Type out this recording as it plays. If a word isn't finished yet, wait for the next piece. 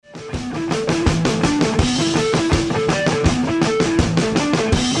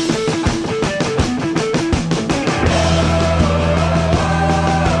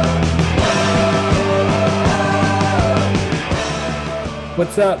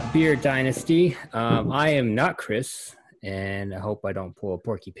What's up, Beer Dynasty? I am not Chris, and I hope I don't pull a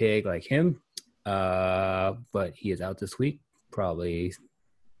Porky Pig like him. But he is out this week, probably,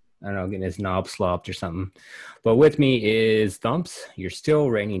 I don't know, getting his knob slopped or something. But with me is Thumps. You're still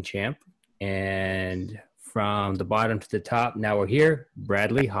reigning champ. And from the bottom to the top, now we're here,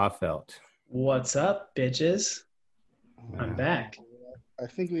 Bradley Hoffelt. What's up, bitches? I'm back. I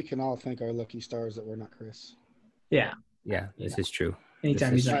think we can all thank our lucky stars that we're not Chris. Yeah, This is true.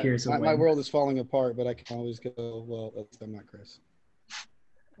 anytime he's not here is a My win. world is falling apart, but I can always go, well, at least I'm not Chris.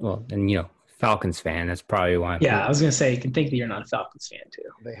 Well, and Falcons fan. That's probably why. Yeah, I was gonna say you can think that you're not a Falcons fan too.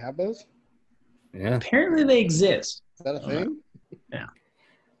 They have those? Yeah. Apparently they exist. Is that a thing? Yeah.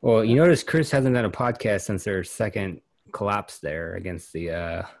 Well, you notice Chris hasn't done a podcast since their second collapse there against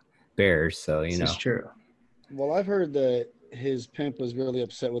the Bears. So This is true. Well, I've heard that his pimp was really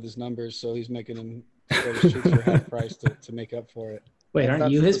upset with his numbers, so he's making him go to shoot for half price to make up for it. Wait, That's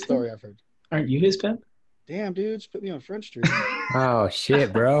aren't you the his story pimp? I've heard. Aren't you his pimp? Damn, dude, just put me on Front Street. Oh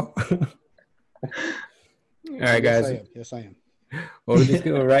shit, bro. All right, guys. Yes, I am. Well, we're just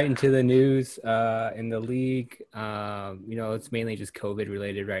go right into the news in the league. It's mainly just COVID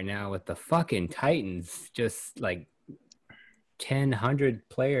related right now with the fucking Titans. Just like 100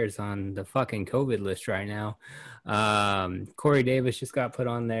 players on the fucking COVID list right now. Corey Davis just got put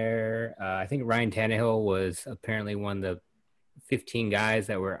on there. I think Ryan Tannehill was apparently one of the 15 guys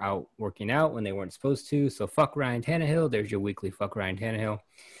that were out working out when they weren't supposed to. So fuck Ryan Tannehill. There's your weekly fuck Ryan Tannehill.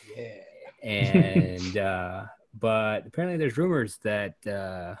 Yeah. And but apparently there's rumors that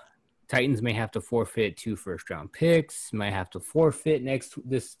Titans may have to forfeit 2 first-round picks, might have to forfeit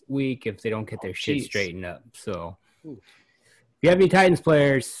this week if they don't get their shit straightened up. So if you have any Titans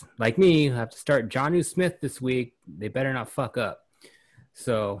players like me who have to start Jonnu Smith this week, they better not fuck up.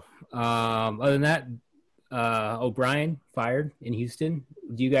 So other than that, O'Brien fired in Houston.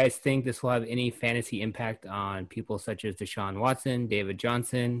 Do you guys think this will have any fantasy impact on people such as Deshaun Watson, David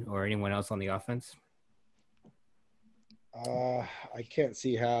Johnson, or anyone else on the offense? I can't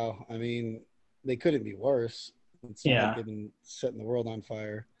see how. I mean, they couldn't be worse. It's not like they've been setting the world on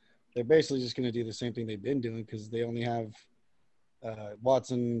fire. They're basically just going to do the same thing they've been doing because they only have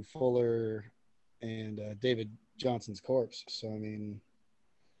Watson, Fuller, and David Johnson's corpse. So, I mean,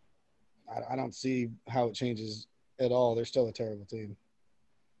 I don't see how it changes at all. They're still a terrible team.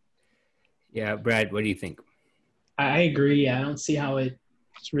 Yeah, Brad, what do you think? I agree. I don't see how it's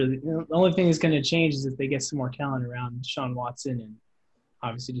really the only thing that's going to change is if they get some more talent around Deshaun Watson, and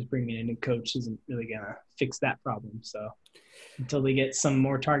obviously just bringing in a new coach isn't really going to fix that problem. So until they get some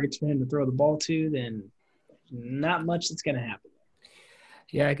more targets for him to throw the ball to, then not much that's going to happen.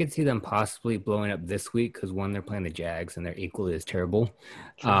 Yeah, I could see them possibly blowing up this week because, one, they're playing the Jags and they're equally as terrible.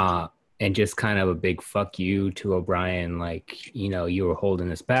 And just kind of a big fuck you to O'Brien, like, you were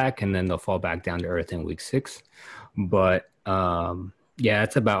holding us back, and then they'll fall back down to earth in week 6. But, yeah,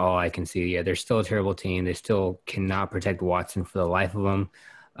 that's about all I can see. Yeah, they're still a terrible team. They still cannot protect Watson for the life of them.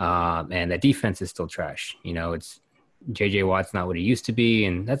 And that defense is still trash. It's J.J. Watt's not what he used to be,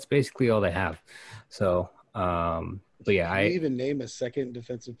 and that's basically all they have. So, but yeah, Can you even name a second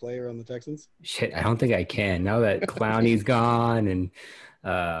defensive player on the Texans? Shit, I don't think I can. Now that Clowney's gone and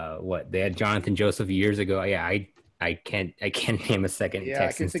they had Jonathan Joseph years ago. Yeah, I can't name a second Texans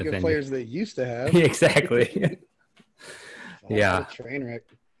I can think defender. of players they used to have. Exactly. Yeah. Train wreck.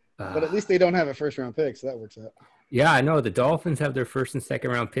 But at least they don't have a first-round pick, so that works out. Yeah, I know. The Dolphins have their first and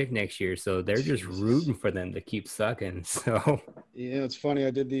second-round pick next year, so they're just rooting for them to keep sucking. So, it's funny.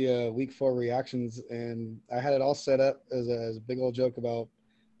 I did the Week 4 reactions, and I had it all set up as a big old joke about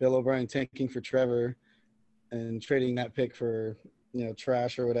Bill O'Brien tanking for Trevor and trading that pick for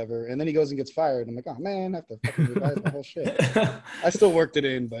trash or whatever. And then he goes and gets fired. I'm like, oh man, I have to fucking revise my whole shit. I still worked it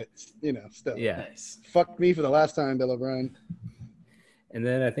in, but still. Yeah. Fuck me for the last time, Bill O'Brien. And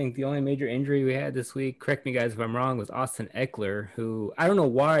then I think the only major injury we had this week, correct me guys if I'm wrong, was Austin Eckler, who I don't know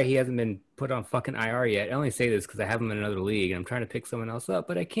why he hasn't been put on fucking IR yet. I only say this because I have him in another league and I'm trying to pick someone else up,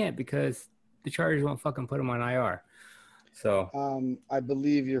 but I can't because the Chargers won't fucking put him on IR. So I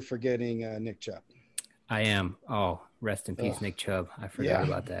believe you're forgetting Nick Chubb. I am. Oh, rest in peace, Nick Chubb. I forgot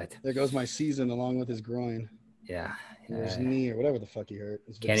about that. There goes my season along with his groin. Yeah. Or his knee or whatever the fuck he hurt.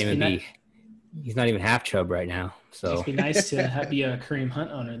 Can't even be. He's not even half Chubb right now. So it'd be nice to be a Kareem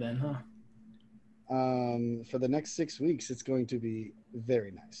Hunt owner then, huh? For the next 6 weeks, it's going to be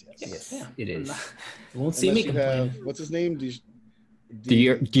very nice. Yes, it is. You won't see me complain. What's his name?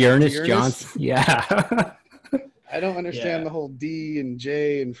 Dearness Johnson. Yeah. I don't understand the whole D and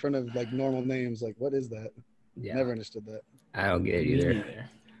J in front of like normal names. Like, what is that? Yeah. Never understood that. I don't get it either.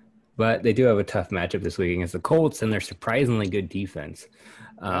 But they do have a tough matchup this week against the Colts, and they're surprisingly good defense.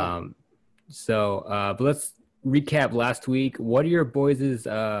 But let's recap last week. What are your boys'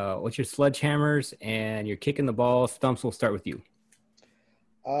 what's your sledgehammers and your kicking the ball? Stumps, we'll start with you.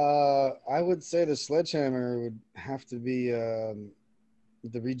 I would say the sledgehammer would have to be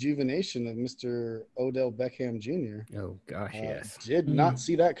the rejuvenation of Mr. Odell Beckham Jr. Oh gosh, yes. Did not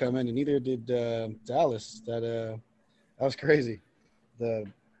see that coming, and neither did Dallas. That was crazy. The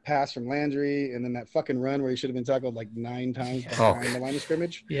pass from Landry, and then that fucking run where he should have been tackled like 9 times behind the line of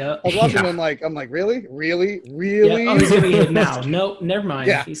scrimmage. Yeah, I was watching him like, I'm like, really? Yeah. Oh, he's gonna be hit now. Nope, never mind.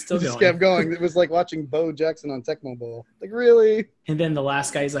 Yeah, he's still just going. kept going. It was like watching Bo Jackson on Tecmo Bowl. Like, really? And then the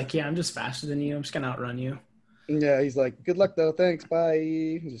last guy, he's like, yeah, I'm just faster than you. I'm just gonna outrun you. Yeah, he's like, good luck though, thanks, bye.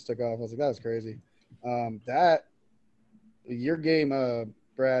 He just took off. I was like, that was crazy. Your game,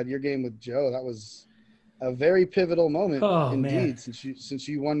 Brad, your game with Joe, that was a very pivotal moment indeed. Man. Since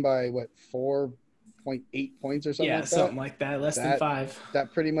you won by what 4.8 points or something like that. Yeah, something like that, less than 5.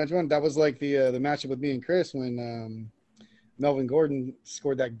 That pretty much won. That was like the matchup with me and Chris when Melvin Gordon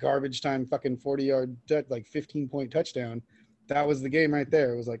scored that garbage time fucking 40-yard like 15-point touchdown. That was the game right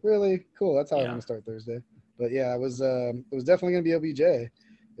there. It was like, really cool. That's how I'm gonna start Thursday. But yeah, it was definitely gonna be OBJ. It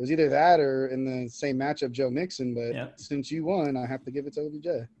was either that or in the same matchup Joe Mixon. But since you won, I have to give it to OBJ.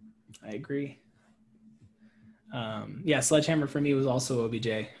 I agree. Sledgehammer for me was also OBJ.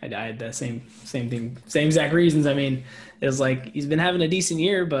 I had the same thing, same exact reasons. I mean, it was like he's been having a decent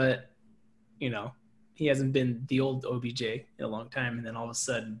year, but he hasn't been the old OBJ in a long time. And then all of a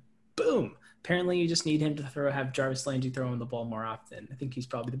sudden, boom! Apparently, you just need him to have Jarvis Landry throw him the ball more often. I think he's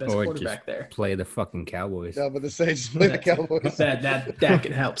probably the best quarterback there. Play the fucking Cowboys. Yeah, but just play the Cowboys. That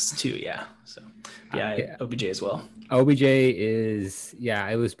helps too. Yeah. So OBJ as well. OBJ is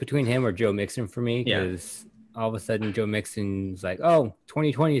it was between him or Joe Mixon for me because. All of a sudden, Joe Mixon's like, oh,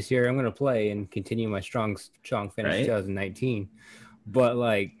 2020 is here. I'm going to play and continue my strong finish 2019. But,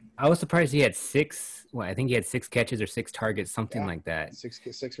 like, I was surprised he had 6. Well, I think he had 6 catches or 6 targets, something like that. 6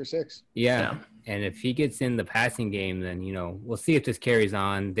 for 6. Yeah. And if he gets in the passing game, then, we'll see if this carries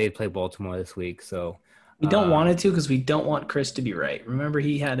on. They play Baltimore this week. So we don't want it to because we don't want Chris to be right. Remember,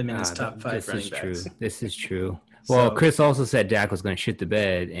 he had him in his top 5 running backs. This is true. Well, Chris also said Dak was going to shit the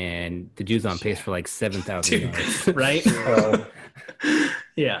bed, and the dude's on pace for like 7,000 yards. Right?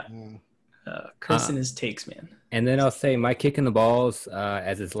 Chris and his takes, man. And then I'll say my kick in the balls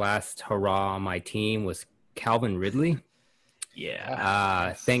as his last hurrah on my team was Calvin Ridley.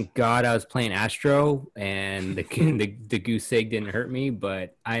 Yeah. Thank God I was playing Astro, and the goose egg didn't hurt me.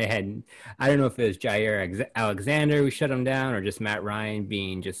 But I don't know if it was Jair Alexander who shut him down, or just Matt Ryan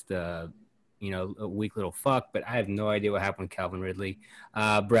being just a weak little fuck, but I have no idea what happened with Calvin Ridley.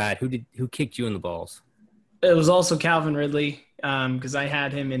 Brad, who kicked you in the balls? It was also Calvin Ridley because I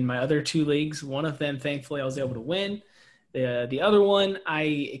had him in my other 2 leagues. One of them, thankfully, I was able to win. The other one,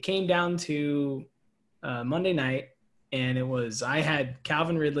 it came down to Monday night, and I had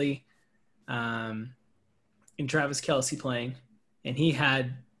Calvin Ridley and Travis Kelce playing, and he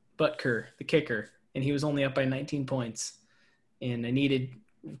had Butker, the kicker, and he was only up by 19 points, and I needed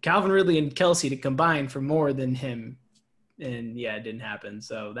Calvin Ridley and Kelce to combine for more than him. And it didn't happen.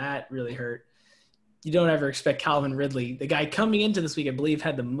 So that really hurt. You don't ever expect Calvin Ridley, the guy coming into this week, I believe,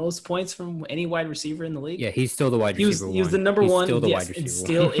 had the most points from any wide receiver in the league. Yeah, he's still the wide receiver one. He was the number one. Still the wide receiver and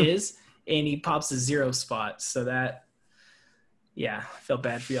still is. And he pops a 0 spot. So that, felt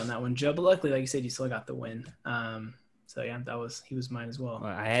bad for you on that one, Joe. But luckily, like you said, you still got the win. He was mine as well.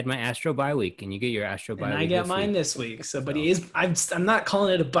 I had my Astro bye week, and you get your Astro bye week. And I got mine this week. So, but I'm not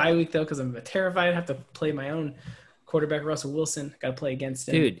calling it a bye week though, because I'm terrified I have to play my own quarterback, Russell Wilson. Got to play against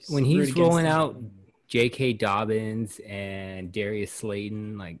him. Dude, when he's rolling out J.K. Dobbins and Darius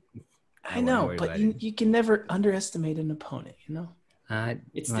Slayton, like I know, but you can never underestimate an opponent.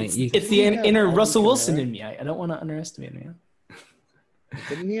 It's the inner Russell Wilson in me. I don't want to underestimate him.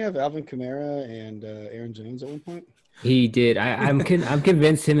 Didn't he have Alvin Kamara and Aaron Jones at one point? He did. I'm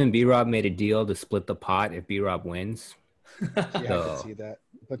convinced him and B-Rob made a deal to split the pot if B-Rob wins. I can see that.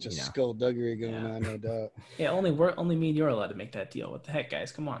 Bunch of skullduggery going on, no doubt. Yeah, only me and you're allowed to make that deal. What the heck,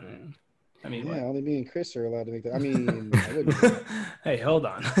 guys? Come on. I mean, only me and Chris are allowed to make that. I mean, I wouldn't. Hey, hold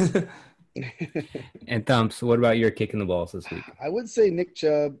on. And Thumps, what about your kick in the balls this week? I would say Nick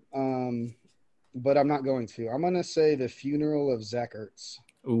Chubb, but I'm not going to. I'm going to say the funeral of Zach Ertz.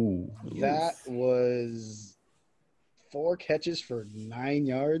 Ooh. That was 4 catches for 9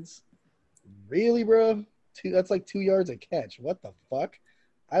 yards. Really, bro? That's like 2 yards a catch. What the fuck?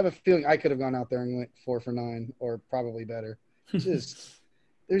 I have a feeling I could have gone out there and went 4 for 9 or probably better. Just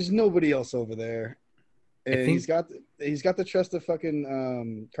there's nobody else over there. and he's got the trust of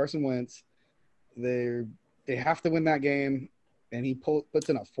fucking Carson Wentz. They have to win that game, and he puts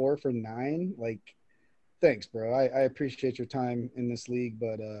in a 4 for 9. Like, thanks, bro. I appreciate your time in this league,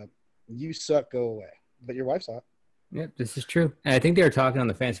 but you suck. Go away. But your wife saw it. Yep, this is true. And I think they were talking on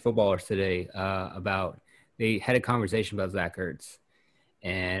the Fantasy Footballers today about they had a conversation about Zach Ertz,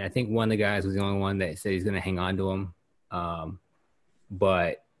 and I think one of the guys was the only one that said he's going to hang on to him.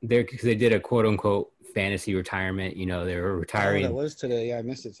 But because they did a quote unquote fantasy retirement, you know, they were retiring. Oh, that was today. Yeah, I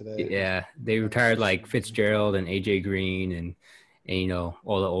missed it today. Yeah, they retired like Fitzgerald and AJ Green and you know,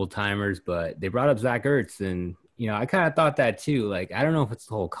 all the old timers, but they brought up Zach Ertz, and you know, I kind of thought that too. Like, I don't know if it's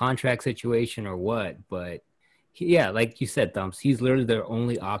the whole contract situation or what, but yeah, like you said, Thumps, he's literally their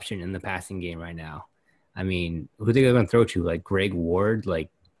only option in the passing game right now. I mean, who are they going to throw to? Like Greg Ward? Like,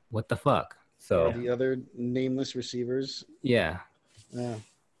 what the fuck? So the other nameless receivers. Yeah.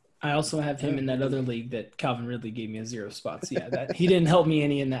 I also have him in that other league that Calvin Ridley gave me a 0 spots. Yeah, that he didn't help me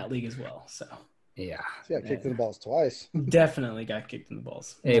any in that league as well. So yeah, he got kicked in the balls twice. Definitely got kicked in the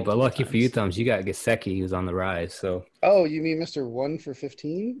balls. Hey, but lucky for you, Thumbs, you got Gesicki, who's on the rise. So. Oh, you mean Mr. 1 for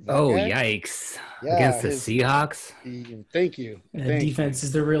 15? Oh, guy? Yikes! Yeah, against the Seahawks. Thank you. Defense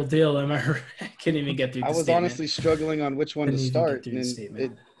is the real deal. Am I right? I can't even get through. I was honestly struggling on which one to start, and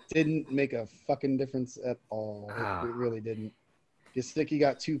it didn't make a fucking difference at all. It really didn't. Gesicki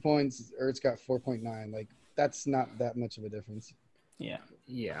got 2 points. Ertz got 4.9. Like, that's not that much of a difference. Yeah.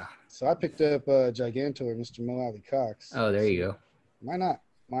 So I picked up Gigantor, Mr. Mo Alley Cox. Oh, there you go. Why not?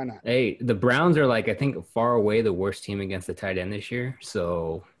 Hey, the Browns are like, I think, far away the worst team against the tight end this year.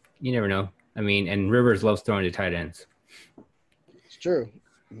 So you never know. I mean, and Rivers loves throwing to tight ends. It's true.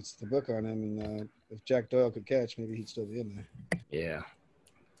 It's the book on him, and if Jack Doyle could catch, maybe he'd still be in there. Yeah.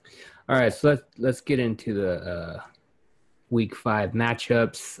 All right, so let's get into the Week 5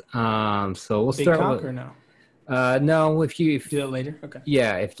 matchups. So we'll start with. Or no? No, if you do that later, okay.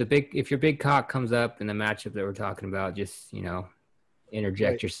 Yeah, if your big cock comes up in the matchup that we're talking about, just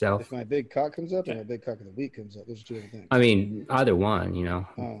interject yourself. If my big cock comes up, and my big cock of the week comes up, those are two different things. I mean, either one,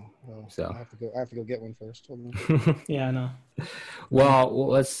 Oh, well, so I have to go get one first. Hold on. Yeah, I know. Well,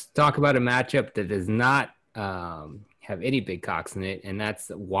 let's talk about a matchup that does not have any big cocks in it, and that's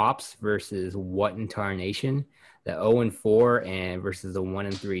Wops versus What in Tarnation, the 0-4 and versus the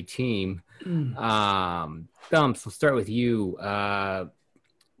 1-3 team. Thumps, we'll start with you.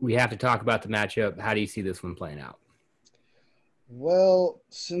 We have to talk about the matchup. How do you see this one playing out? Well,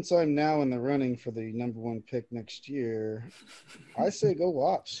 since I'm now in the running for the number 1 pick next year, I say go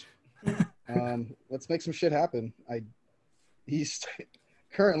Wops. Let's make some shit happen. He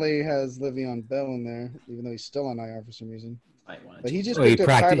currently has Le'Veon Bell in there, even though he's still on IR for some reason. But he just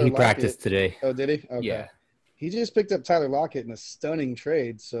practiced today. Oh, did he? Okay. Yeah. He just picked up Tyler Lockett in a stunning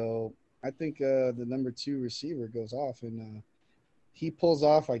trade, so I think the number 2 receiver goes off, and he pulls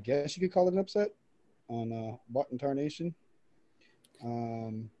off, I guess you could call it an upset on What in Tarnation.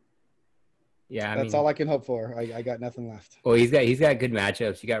 Yeah, that's all I can hope for. I got nothing left. Well, he's got good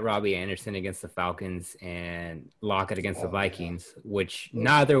matchups. You got Robbie Anderson against the Falcons and Lockett against the Vikings, which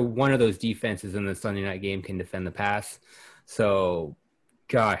neither one of those defenses in the Sunday night game can defend the pass. So,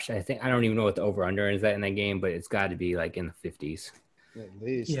 gosh, I don't even know what the over/under is in that game, but it's got to be like in the 50s. At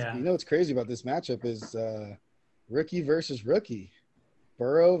least. Yeah. You know what's crazy about this matchup is rookie versus rookie.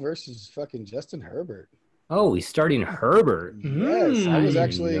 Burrow versus fucking Justin Herbert. Oh, he's starting Herbert. Yes, I was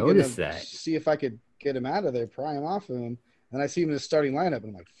actually going to see if I could get him out of there, pry him off of him, and I see him in the starting lineup, and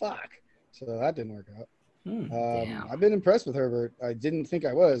I'm like, fuck. So that didn't work out. I've been impressed with Herbert. I didn't think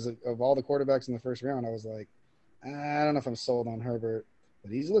I was. Of all the quarterbacks in the first round, I was like, I don't know if I'm sold on Herbert,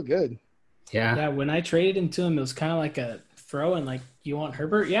 but he's looked good. Yeah, when I traded into him, it was kind of like a throw, and like, you want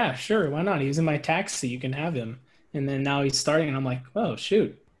Herbert? Yeah, sure, why not? He was in my taxi. You can have him. And then now he's starting, and I'm like, oh,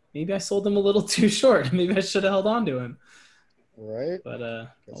 shoot. Maybe I sold him a little too short. Maybe I should have held on to him. Right. But,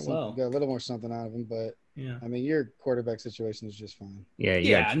 got a little more something out of him, but yeah. I mean, your quarterback situation is just fine.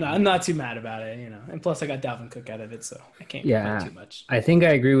 Yeah. I'm not too mad about it, And plus, I got Dalvin Cook out of it, so I can't complain too much. I think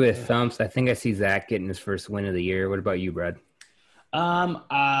I agree with Thumps. I think I see Zach getting his first win of the year. What about you, Brad?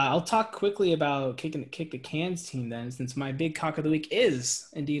 I'll talk quickly about Kick the Cans team then, since my big cock of the week is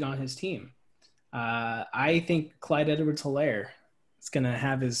indeed on his team. I think Clyde Edwards-Helaire is going to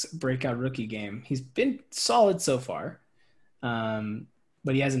have his breakout rookie game. He's been solid so far,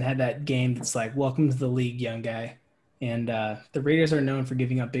 but he hasn't had that game that's like, welcome to the league, young guy. And the Raiders are known for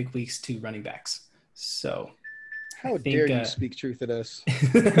giving up big weeks to running backs. So how dare you speak truth at us?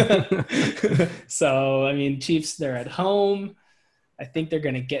 So, I mean, Chiefs, they're at home. I think they're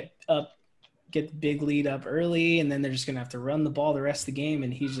going to get the big lead up early, and then they're just going to have to run the ball the rest of the game,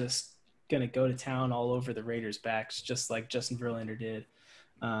 and he's just gonna go to town all over the Raiders' backs, just like Justin Verlander did.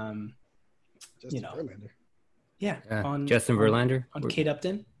 Verlander. Yeah, on Justin Verlander on Kate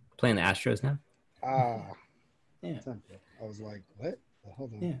Upton playing the Astros now. Yeah. I was like, what?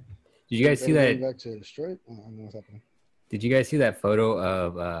 Hold on. Yeah. Did you guys see that? Back to Detroit. I don't know what's happening. Did you guys see that photo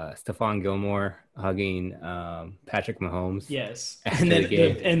of Stephon Gilmore hugging Patrick Mahomes? Yes. And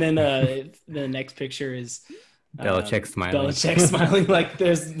then the next picture is Belichick smiling. Belichick smiling like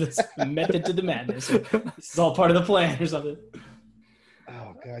there's this method to the madness. This is all part of the plan or something.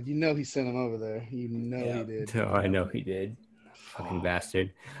 Oh God, he sent him over there. He did. Oh, I know he did. Fucking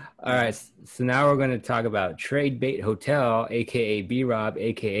bastard. All right, so now we're going to talk about Trade Bait Hotel, aka B-Rob,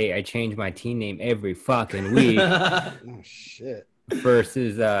 aka I change my team name every fucking week. Oh shit.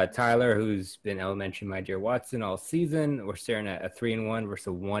 Versus Tyler, who's been elementary my dear Watson all season. We're staring at a 3-1 versus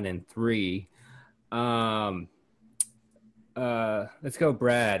a 1-3. Let's go,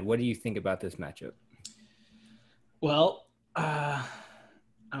 Brad. What do you think about this matchup? Well,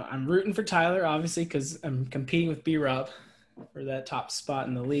 I'm rooting for Tyler, obviously, because I'm competing with B-Rob for that top spot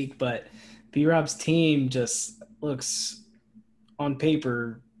in the league. But B-Rob's team just looks, on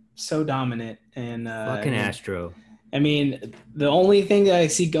paper, so dominant. And fucking Astro. I mean, the only thing that I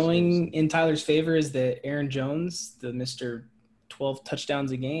see going in Tyler's favor is that Aaron Jones, the Mr. 12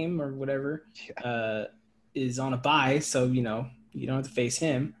 touchdowns a game or whatever, is on a bye. So, you don't have to face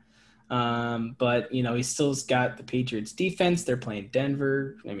him. But, he's still got the Patriots defense. They're playing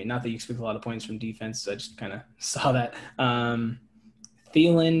Denver. I mean, not that you expect a lot of points from defense, so I just kind of saw that. Thielen,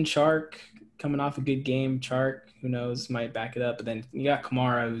 Chark, coming off a good game. Chark, who knows, might back it up. But then you got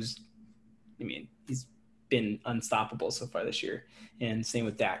Kamara, he's been unstoppable so far this year. And same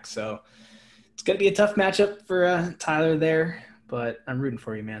with Dak. So it's going to be a tough matchup for Tyler there. But I'm rooting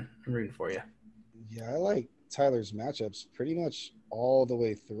for you, man. I'm rooting for you. Yeah, I like Tyler's matchups pretty much all the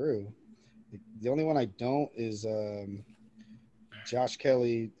way through. The only one I don't is Josh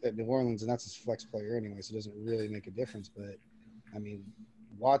Kelly at New Orleans, and that's his flex player anyway, so it doesn't really make a difference. But, I mean,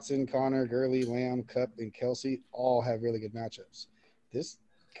 Watson, Connor, Gurley, Lamb, Kupp, and Kelsey all have really good matchups. This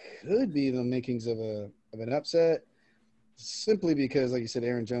could be the makings of an upset simply because, like you said,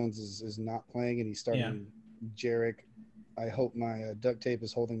 Aaron Jones is not playing, and he's starting Jarek. I hope my duct tape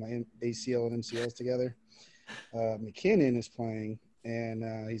is holding my ACL and MCLs together. McKinnon is playing,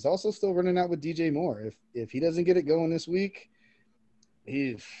 and he's also still running out with DJ Moore. If he doesn't get it going this week,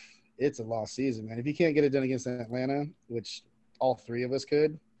 it's a lost season, man. If he can't get it done against Atlanta, which all three of us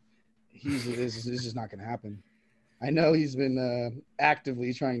could, this is just not going to happen. I know he's been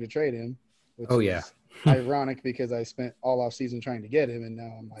actively trying to trade him, which is ironic because I spent all off season trying to get him, and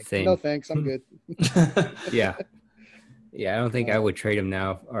now I'm like, no thanks, I'm good. Yeah, I don't think I would trade him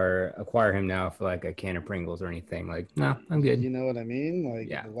now or acquire him now for like a can of Pringles or anything. Like, no, I'm good. You know what I mean? Like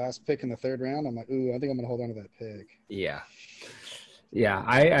the last pick in the third round, I'm like, ooh, I think I'm going to hold on to that pick. Yeah. Yeah,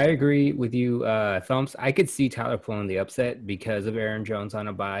 I agree with you, Thumps. I could see Tyler pulling the upset because of Aaron Jones on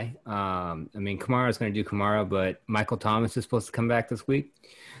a bye. I mean, Kamara's going to do Kamara, but Michael Thomas is supposed to come back this week.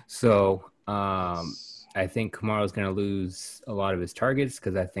 So I think Kamara's going to lose a lot of his targets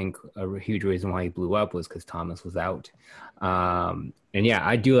because I think a huge reason why he blew up was because Thomas was out. And yeah,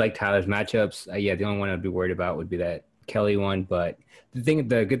 I do like Tyler's matchups. The only one I'd be worried about would be that Kelly one. But the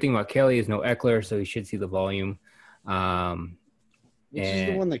good thing about Kelly is no Eckler, so he should see the volume. Which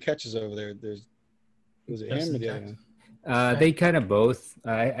is the one that catches over there? Was it him or the other one? They kind of both.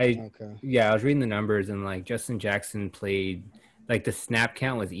 I was reading the numbers, and like Justin Jackson played, like the snap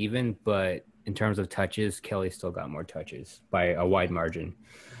count was even, but in terms of touches, Kelly still got more touches by a wide margin.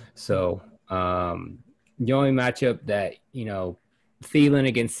 So the only matchup that, Thielen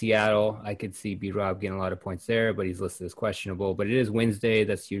against Seattle, I could see B-Rob getting a lot of points there, but he's listed as questionable. But it is Wednesday.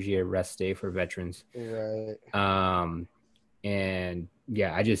 That's usually a rest day for veterans. Right. And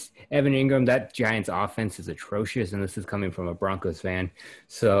yeah, Evan Ingram, that Giants offense is atrocious, and this is coming from a Broncos fan.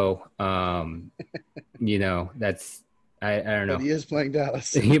 So, that's, I don't know. But he is playing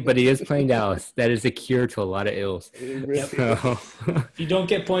Dallas. But he is playing Dallas. That is a cure to a lot of ills. So. If you don't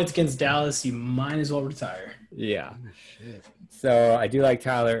get points against Dallas, you might as well retire. Yeah. Oh, shit. So I do like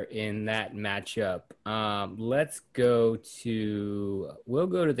Tyler in that matchup. We'll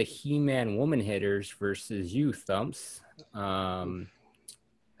go to the He-Man Woman Hitters versus you, Thumps. How do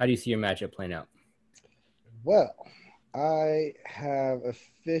you see your matchup playing out? Well, I have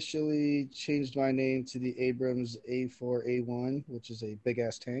officially changed my name to the Abrams A4A1, which is a big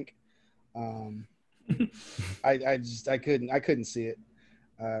ass tank. I couldn't see it.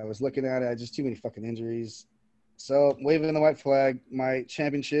 I was looking at it. Just too many fucking injuries. So waving the white flag, my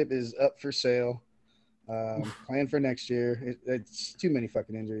championship is up for sale. Plan for next year. It's too many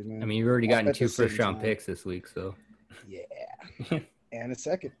fucking injuries, man. I mean, you've already gotten 2 first-round picks this week, so. Yeah. And a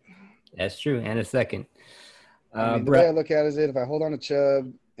second. That's true, and a second. I mean, the way I look at it is if I hold on to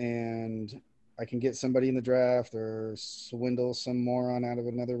Chubb and I can get somebody in the draft or swindle some moron out of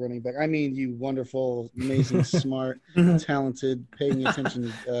another running back. I mean, you wonderful, amazing, smart, talented, paying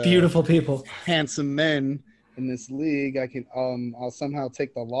attention, beautiful people, handsome men in this league. I can, I'll somehow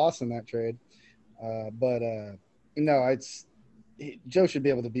take the loss in that trade. No, Joe should be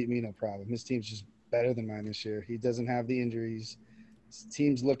able to beat me, no problem. His team's just better than mine this year. He doesn't have the injuries. His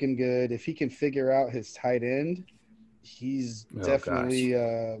team's looking good. If he can figure out his tight end, he's definitely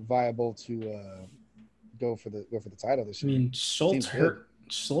viable to go for the title this year. I mean,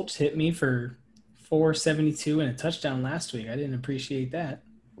 Schultz hit me for 472 and a touchdown last week. I didn't appreciate that.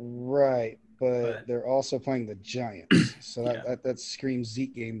 Right, but they're also playing the Giants, so that screams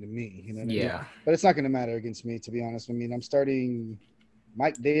Zeke game to me. You know what I mean? But it's not going to matter against me, to be honest. I mean, I'm starting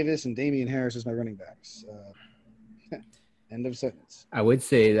Mike Davis and Damian Harris as my running backs. End of sentence. I would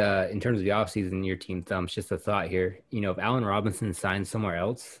say in terms of the offseason, your team thumbs, just a thought here. If Allen Robinson signs somewhere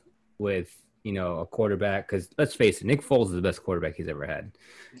else with, a quarterback, because let's face it, Nick Foles is the best quarterback he's ever had.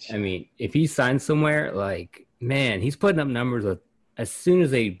 I mean, if he signs somewhere, man, he's putting up numbers with, as soon as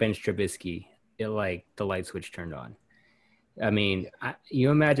they bench Trubisky, the light switch turned on. I mean,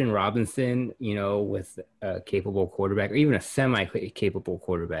 you imagine Robinson, with a capable quarterback or even a semi-capable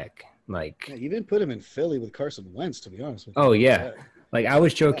quarterback. You didn't put him in Philly with Carson Wentz, to be honest with you. Oh, yeah. I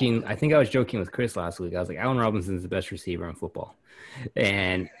was joking. I think I was joking with Chris last week. I was like, Allen Robinson's the best receiver in football.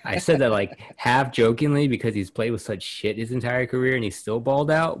 And I said that half jokingly because he's played with such shit his entire career and he's still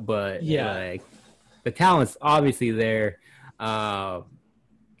balled out. But the talent's obviously there. But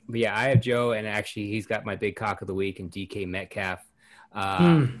yeah, I have Joe, and actually he's got my big cock of the week and DK Metcalf.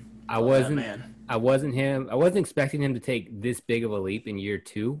 I wasn't expecting him to take this big of a leap in year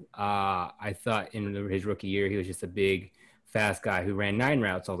 2. I thought in his rookie year he was just a big, fast guy who ran 9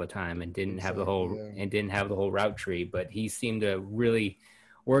 routes all the time and didn't have the whole route tree. But he seemed to really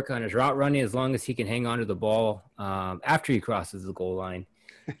work on his route running as long as he can hang on to the ball after he crosses the goal line.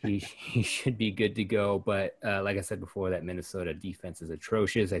 He should be good to go. But like I said before, that Minnesota defense is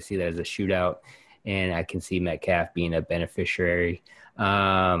atrocious. I see that as a shootout, and I can see Metcalf being a beneficiary.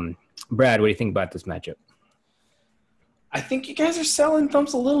 Brad, what do you think about this matchup? I think you guys are selling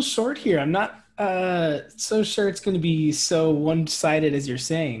Thumps a little short here. I'm not so sure it's going to be so one-sided as you're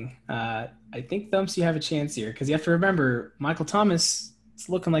saying. I think Thumps, you have a chance here because you have to remember Michael Thomas is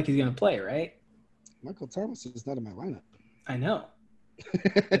looking like he's going to play, right? Michael Thomas is not in my lineup. I know.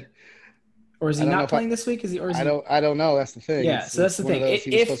 Or is he not playing this week? I don't know. That's the thing. Yeah, so that's the thing.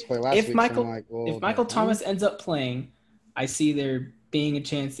 If Michael Thomas ends up playing, I see there being a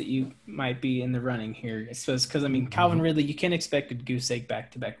chance that you might be in the running here. I suppose because Calvin Ridley, you can't expect a goose egg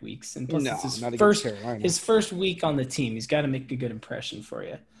back-to-back weeks, and plus it's his first week on the team. He's got to make a good impression for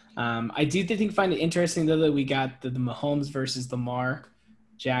you. I do find it interesting though that we got the Mahomes versus Lamar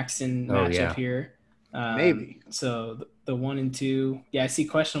Jackson matchup here. Maybe. So the 1 and 2. Yeah, I see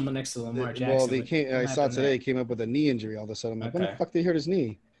questionable next to Lamar Jackson. Well, I saw today he came up with a knee injury all of a sudden. I'm like, when the fuck did he hurt his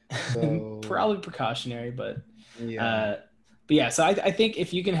knee? So probably precautionary, but yeah. So I think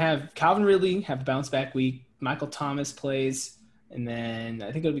if you can have Calvin Ridley have a bounce back week, Michael Thomas plays, and then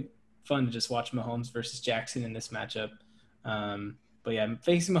I think it'll be fun to just watch Mahomes versus Jackson in this matchup. But yeah,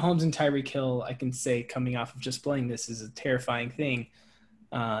 facing Mahomes and Tyreek Hill, I can say coming off of just playing this is a terrifying thing.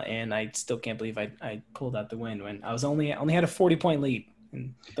 And I still can't believe I pulled out the win when I only had a 40-point lead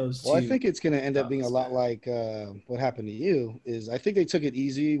in those two. Well, I think it's going to end up being a lot like what happened to you. Is I think they took it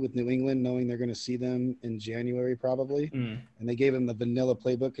easy with New England, knowing they're going to see them in January probably, and they gave them the vanilla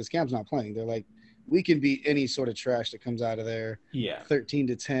playbook because Cam's not playing. They're like, we can beat any sort of trash that comes out of there. Yeah,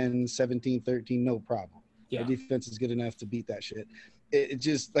 13-10, 17-13, no problem. Yeah, the defense is good enough to beat that shit. It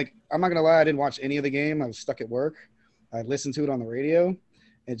just I'm not gonna lie, I didn't watch any of the game. I was stuck at work. I listened to it on the radio.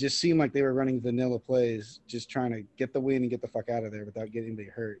 It just seemed like they were running vanilla plays, just trying to get the win and get the fuck out of there without getting anybody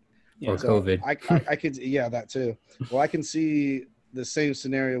hurt. Or COVID. I could, that too. Well, I can see the same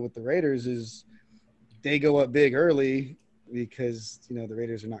scenario with the Raiders is they go up big early because, the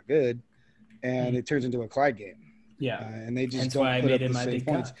Raiders are not good, and it turns into a Clyde game. Yeah. And they just don't put up the same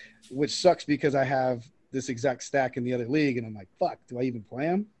points, which sucks because I have this exact stack in the other league, and I'm like, fuck, do I even play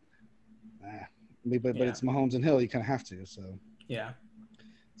him? But it's Mahomes and Hill. You kind of have to, so. Yeah.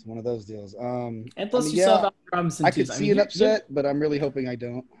 It's one of those deals. And plus, you saw Robinson. I could see an upset, but I'm really hoping I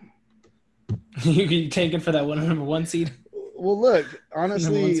don't. You taking for that number 1 seed? Well, look,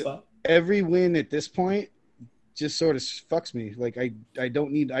 honestly, every win at this point just sort of fucks me. Like I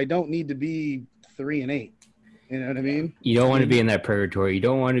don't need to be 3-8. You know what I mean? You don't want to be in that purgatory. You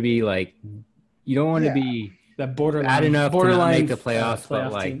don't want to be like, you don't want to be that borderline bad enough to not make the playoffs, but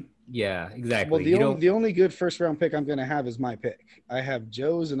playoff like, team. yeah, exactly. Well, the only good first-round pick I'm going to have is my pick. I have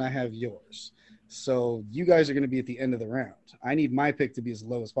Joe's and I have yours. So you guys are going to be at the end of the round. I need my pick to be as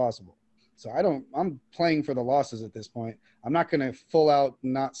low as possible. So I'm playing for the losses at this point. I'm not going to full out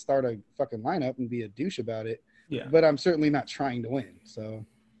not start a fucking lineup and be a douche about it. Yeah. But I'm certainly not trying to win. So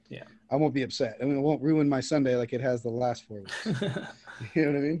yeah, I won't be upset. I mean, it won't ruin my Sunday like it has the last 4 weeks. You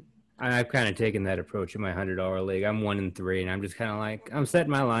know what I mean? I've kind of taken that approach in my $100 league. I'm 1-3, and I'm just kind of like, I'm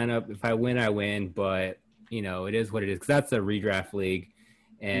setting my lineup. If I win, I win. But, you know, it is what it is. Because that's a redraft league.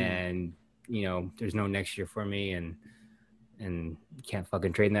 And, you know, there's no next year for me. And you can't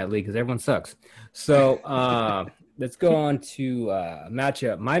fucking trade in that league because everyone sucks. So let's go on to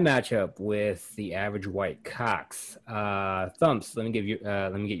matchup. My matchup with the average white Cox. Thumps, let me get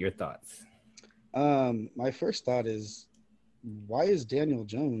your thoughts. My first thought is, why is Daniel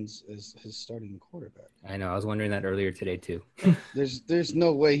Jones as his starting quarterback? I know. I was wondering that earlier today too. There's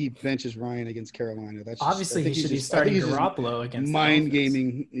no way he benches Ryan against Carolina. That's just, obviously he should be starting Garoppolo against mind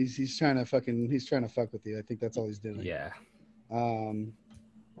gaming. He's trying to fuck with you. I think that's all he's doing. Yeah. I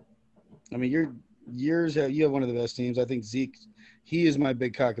mean, you have one of the best teams. I think Zeke, he is my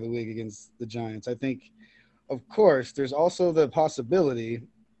big cock of the week against the Giants. I think, of course, there's also the possibility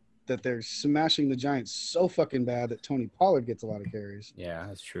that they're smashing the Giants so fucking bad that Tony Pollard gets a lot of carries. Yeah,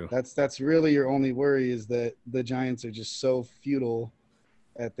 that's true. That's really your only worry, is that the Giants are just so futile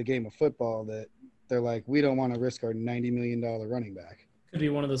at the game of football that they're like, we don't want to risk our $90 million running back. Could be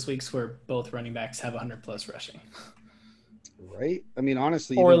one of those weeks where both running backs have 100+ rushing. Right? I mean,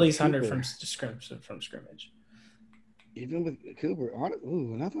 honestly. Or at least 100 from scrimmage. Even with Cooper. Now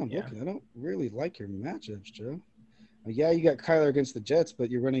that I'm looking, I don't really like your matchups, Joe. Yeah, you got Kyler against the Jets, but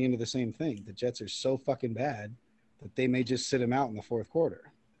you're running into the same thing. The Jets are so fucking bad that they may just sit him out in the fourth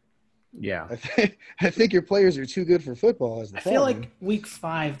quarter. Yeah. I think your players are too good for football. I feel like week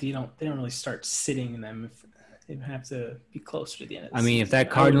 5, they don't really start sitting them. They have to be closer to the end of the season.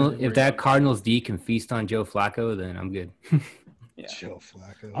 If that Cardinals D can feast on Joe Flacco, then I'm good. Yeah. Joe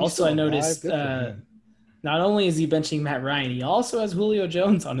Flacco. Also, I noticed not only is he benching Matt Ryan, he also has Julio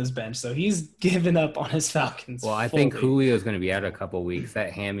Jones on his bench, so he's given up on his Falcons. Well, I think Julio is going to be out a couple weeks.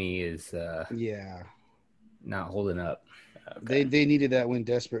 That hammy is not holding up. Okay. They needed that win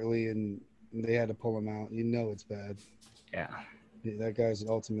desperately, and they had to pull him out. You know it's bad. Yeah. That guy's an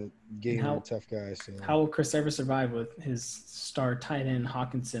ultimate gamer, tough guy. So. How will Chris ever survive with his star tight end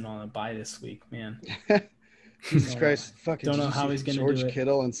Hawkinson on a bye this week, man? Jesus Christ! Fucking don't know how he's going to do it. George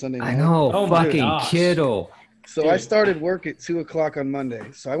Kittle on Sunday night. I know, fucking Kittle. So I started work at 2:00 on Monday.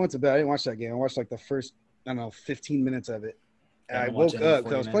 So I went to bed. I didn't watch that game. I watched like the first, 15 minutes of it. And I woke up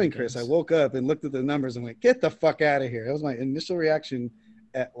because I was playing Chris. I woke up and looked at the numbers and went, "Get the fuck out of here!" That was my initial reaction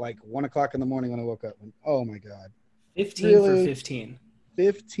at like 1:00 in the morning when I woke up. And, oh my god! 15 for 15.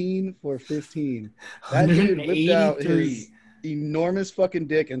 15 for 15. That dude whipped out his enormous fucking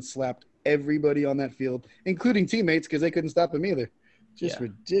dick and slapped everybody on that field, including teammates, because they couldn't stop him either. Just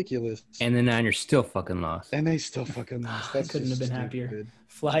ridiculous. And the Niners still fucking lost. And they still fucking lost. That couldn't have been happier.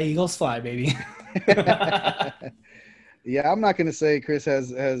 Fly, Eagles, fly, baby. Yeah, I'm not going to say Chris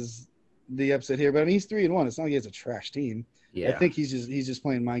has the upset here, but I mean, he's 3-1. It's not like he has a trash team. Yeah. I think he's just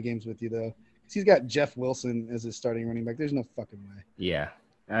playing mind games with you, though. He's got Jeff Wilson as his starting running back. There's no fucking way. Yeah,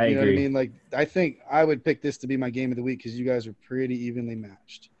 I agree. You know what I mean? Like, I think I would pick this to be my game of the week because you guys are pretty evenly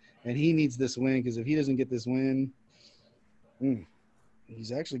matched. And he needs this win because if he doesn't get this win,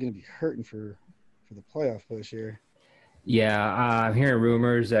 he's actually going to be hurting for the playoff push here. Yeah, I'm hearing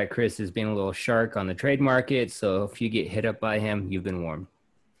rumors that Chris is being a little shark on the trade market. So if you get hit up by him, you've been warned.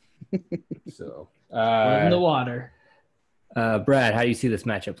 So in the water. Brad, how do you see this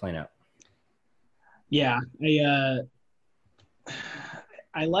matchup playing out? Yeah,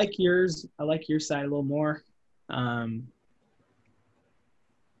 I like yours. I like your side a little more.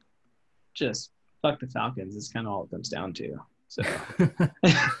 Just fuck the Falcons is kind of all it comes down to. So,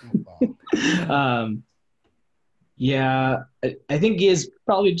 yeah, I think he is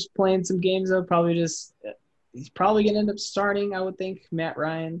probably just playing some games though. He's probably gonna end up starting. I would think Matt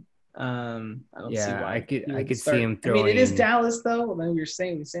Ryan. I don't see why. I could see him throwing. I mean, it is Dallas though. I know you're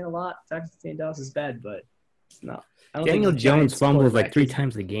saying a lot. Texas saying Dallas is bad, but it's not. Daniel Jones fumbles like 3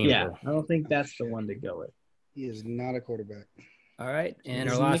 times a game. Yeah, I don't think that's the one to go with. He is not a quarterback. All right, and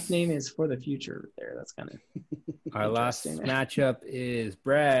his our last nickname is for the future. There, that's kind of our last matchup is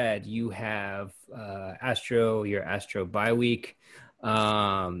Brad. You have your Astro bye week.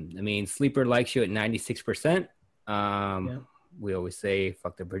 I mean, Sleeper likes you at 96%. We always say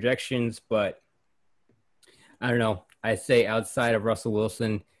fuck the projections, but I don't know. I say outside of Russell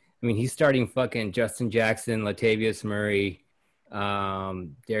Wilson, I mean, he's starting fucking Justin Jackson, Latavius Murray,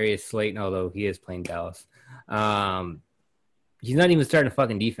 Darius Slayton, although he is playing Dallas. He's not even starting a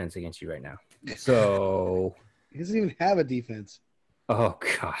fucking defense against you right now. So he doesn't even have a defense. Oh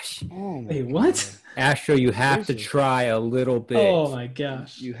gosh. Oh my what? Astro, you have to try a little bit. Oh my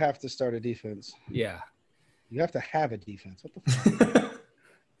gosh. You have to start a defense. Yeah. You have to have a defense. What the fuck?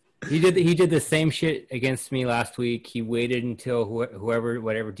 He did the same shit against me last week. He waited until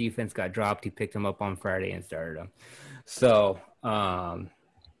whatever defense got dropped, he picked him up on Friday and started him. So,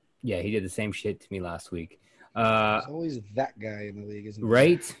 yeah, he did the same shit to me last week. There's always that guy in the league, isn't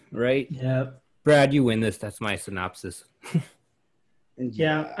there? Right. Yeah. Brad, you win this. That's my synopsis.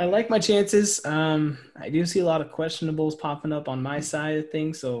 Yeah, I like my chances. I do see a lot of questionables popping up on my side of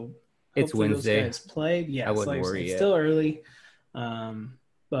things, so it's Wednesday. Those guys play. Yeah, I wouldn't worry it's yet. Still early.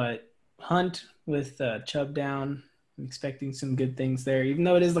 But Hunt with Chubb down, I'm expecting some good things there. Even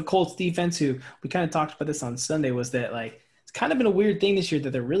though it is the Colts defense, who we kind of talked about this on Sunday, was that like it's kind of been a weird thing this year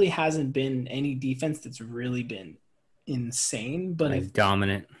that there really hasn't been any defense that's really been insane, but like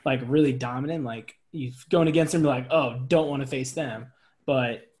dominant, like really dominant. Like you've going against them, like, oh, don't want to face them.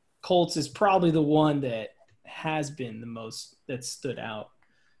 But Colts is probably the one that has been the most that stood out.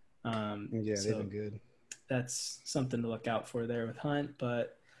 Yeah, they've been good. That's something to look out for there with Hunt,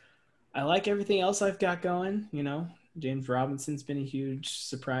 but I like everything else I've got going. You know, James Robinson's been a huge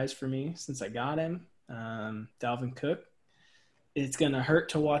surprise for me since I got him. Dalvin Cook, it's going to hurt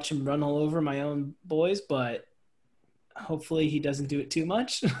to watch him run all over my own boys, but hopefully he doesn't do it too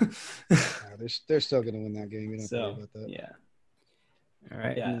much. They're still going to win that game. You don't have to worry about that. Yeah. All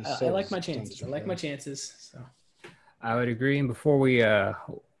right. Yeah, I like my chances. So I would agree. And before we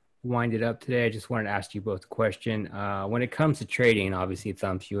wind it up today, I just wanted to ask you both a question. When it comes to trading, obviously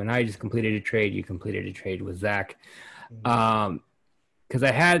Thumps, you and I just completed a trade. You completed a trade with Zach. Because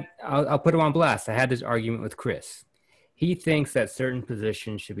I'll put him on blast. I had this argument with Chris. He thinks that certain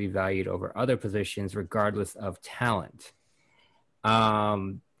positions should be valued over other positions regardless of talent.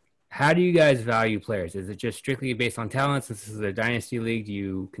 How do you guys value players? Is it just strictly based on talent? Since this is a dynasty league, do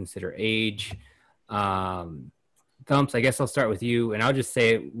you consider age? Thumps, I guess I'll start with you, and I'll just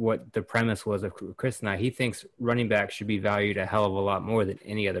say what the premise was of Chris and I. He thinks running back should be valued a hell of a lot more than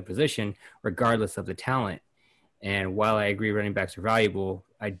any other position, regardless of the talent. And while I agree running backs are valuable,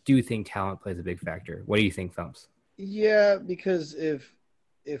 I do think talent plays a big factor. What do you think, Thumps? Yeah, because if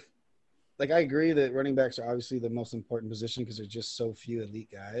like I agree that running backs are obviously the most important position because there's just so few elite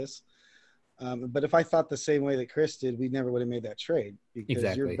guys. But if I thought the same way that Chris did, we never would have made that trade because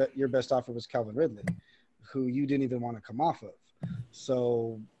exactly. your best offer was Calvin Ridley, who you didn't even want to come off of.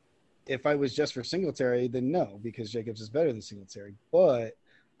 So if I was just for Singletary, then no, because Jacobs is better than Singletary. But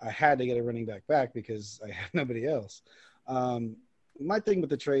I had to get a running back because I have nobody else. My thing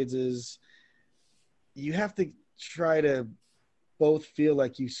with the trades is you have to try to both feel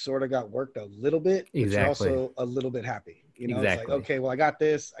like you sort of got worked a little bit, but you're also a little bit happy. You know, It's like, okay, well, I got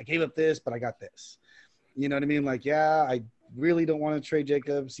this. I gave up this, but I got this. You know what I mean? Like, yeah, I really don't want to trade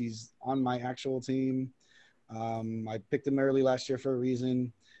Jacobs. He's on my actual team. I picked him early last year for a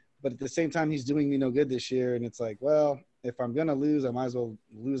reason. But at the same time, he's doing me no good this year. And it's like, well, if I'm going to lose, I might as well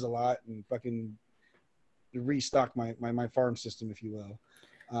lose a lot and fucking restock my farm system, if you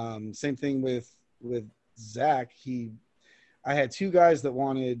will. Same thing with Zach. I had two guys that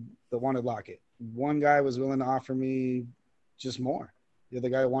wanted Lockett. One guy was willing to offer me just more. The other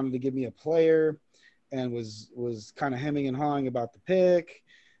guy wanted to give me a player and was kind of hemming and hawing about the pick.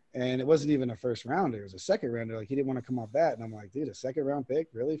 And it wasn't even a first rounder. It was a second rounder. Like, he didn't want to come off that. And I'm like, dude, a second round pick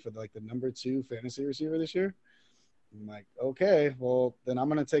really for like the number 2 fantasy receiver this year? I'm like, okay, well then I'm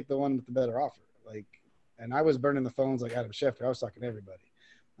going to take the one with the better offer. Like, and I was burning the phones like Adam Schefter. I was talking to everybody.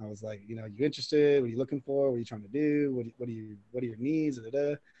 I was like, you interested? What are you looking for? What are you trying to do? What are your needs? And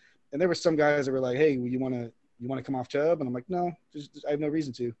there were some guys that were like, hey, you want to come off Chubb? And I'm like, no, just I have no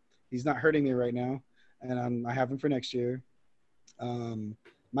reason to. He's not hurting me right now, and I have him for next year.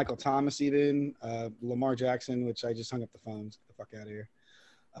 Michael Thomas, even Lamar Jackson, which I just hung up the phones. Get the fuck out of here.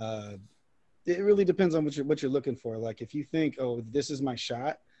 It really depends on what you're looking for. Like, if you think, oh, this is my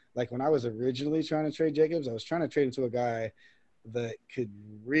shot. Like, when I was originally trying to trade Jacobs, I was trying to trade him to a guy that could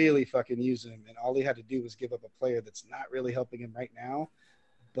really fucking use him, and all he had to do was give up a player that's not really helping him right now,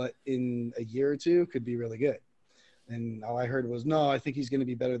 but in a year or two could be really good. And all I heard was, no, I think he's going to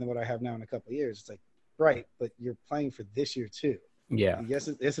be better than what I have now in a couple of years. It's like, right, but you're playing for this year too. Yeah. Yes,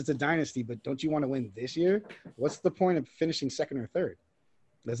 it's a dynasty, but don't you want to win this year? What's the point of finishing second or third?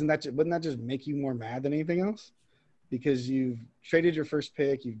 Wouldn't that just make you more mad than anything else? Because you've traded your first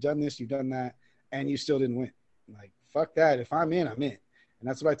pick, you've done this, you've done that, and you still didn't win. Like, fuck that. If I'm in, I'm in. And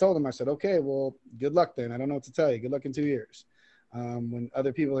that's what I told him. I said, okay, well, good luck then. I don't know what to tell you. Good luck in 2 years. When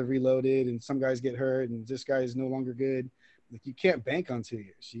other people have reloaded and some guys get hurt and this guy is no longer good, like, you can't bank on 2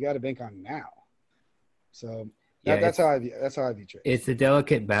 years. You got to bank on now. So that's how I view trades. It's a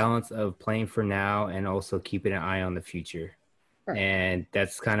delicate balance of playing for now and also keeping an eye on the future. Right. And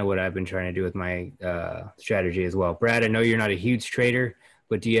that's kind of what I've been trying to do with my strategy as well. Brad, I know you're not a huge trader,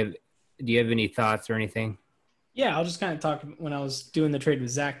 but do you have any thoughts or anything? Yeah, I'll just kind of talk. When I was doing the trade with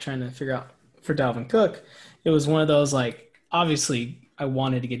Zach, trying to figure out for Dalvin Cook, it was one of those, like, obviously I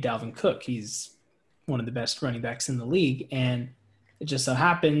wanted to get Dalvin Cook. He's one of the best running backs in the league. And it just so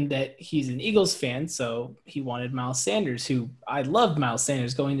happened that he's an Eagles fan. So he wanted Miles Sanders, who I loved Miles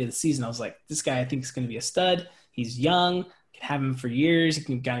Sanders going into the season. I was like, this guy I think is going to be a stud. He's young, can have him for years. He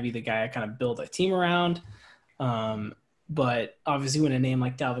can kind of be the guy I kind of build a team around. But obviously when a name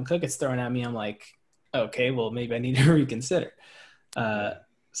like Dalvin Cook gets thrown at me, I'm like, okay, well, maybe I need to reconsider.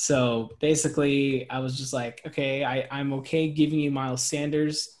 So basically I was just like, okay, I'm okay giving you Miles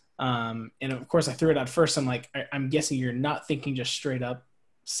Sanders. And of course I threw it out first. I'm like, I'm guessing you're not thinking just straight up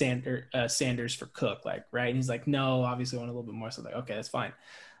Sanders for Cook, like, right? And he's like, no, obviously I want a little bit more. So I'm like, okay, that's fine.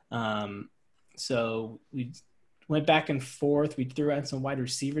 So we went back and forth. We threw out some wide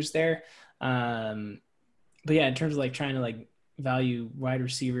receivers there. But yeah, in terms of like trying to like value wide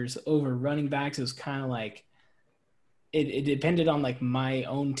receivers over running backs, it was kind of like it depended on like my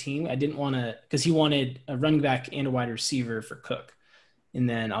own team. I didn't want to, because he wanted a running back and a wide receiver for Cook. And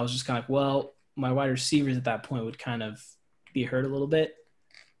then I was just kind of like, well, my wide receivers at that point would kind of be hurt a little bit.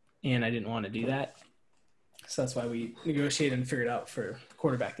 And I didn't want to do that. So that's why we negotiated and figured out for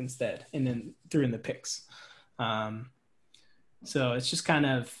quarterback instead, and then threw in the picks. So it's just kind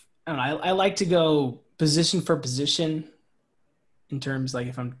of, I don't know, I like to go position for position in terms, like,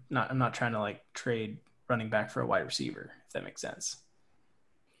 if I'm not trying to like trade running back for a wide receiver, if that makes sense.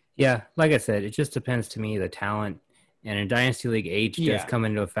 Yeah, like I said, it just depends to me, the talent, and in Dynasty League, age does come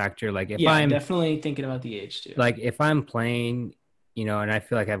into a factor. Like, if I'm definitely thinking about the age too. Like, if I'm playing, you know, and I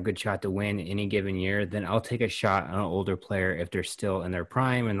feel like I have a good shot to win any given year, then I'll take a shot on an older player if they're still in their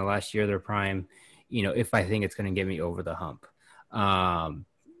prime, in the last year of their prime, you know, if I think it's going to get me over the hump.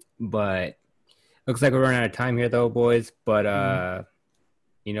 But looks like we're running out of time here though, boys. But,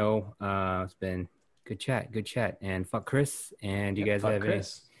 you know, it's been good chat, and fuck Chris. And you guys have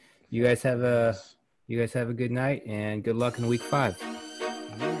a good night and good luck in week 5.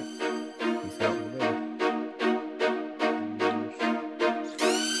 Peace out.